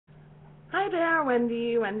Hi there,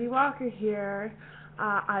 Wendy. Wendy Walker here.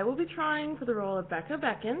 I will be trying for the role of Becca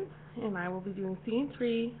Beckin, and I will be doing Scene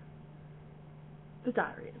 3, the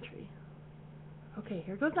diary entry. Okay,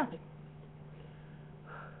 here goes nothing.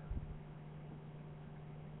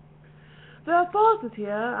 There are forces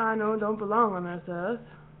here I know don't belong on this earth,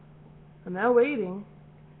 and they're waiting.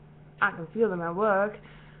 I can feel them at work,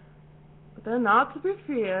 but they're not to be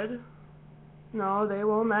feared. No, they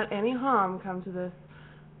won't let any harm come to this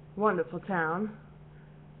wonderful town.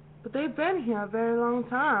 But they've been here a very long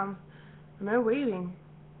time, and they're waiting.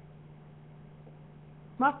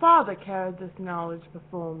 My father carried this knowledge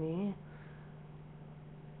before me,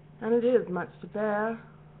 and it is much to bear.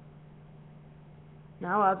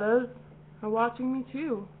 Now others are watching me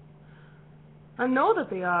too. I know that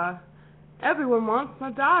they are. Everyone wants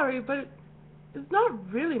my diary, but it's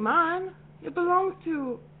not really mine. It belongs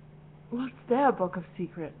to, well, it's their book of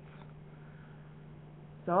secrets.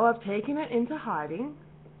 So I've taken it into hiding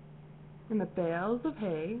in the bales of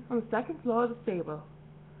hay on the second floor of the stable.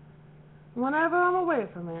 And whenever I'm away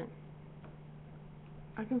from it,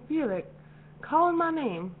 I can feel it calling my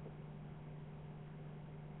name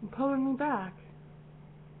and pulling me back.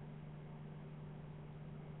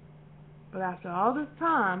 But after all this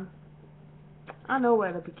time, I know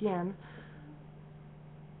where to begin.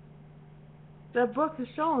 Their book has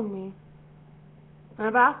shown me, and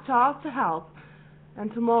I've asked Charles to help, and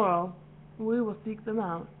tomorrow we will seek them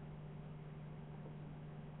out.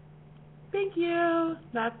 Thank you.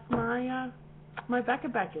 That's my Becca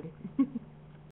Beckin.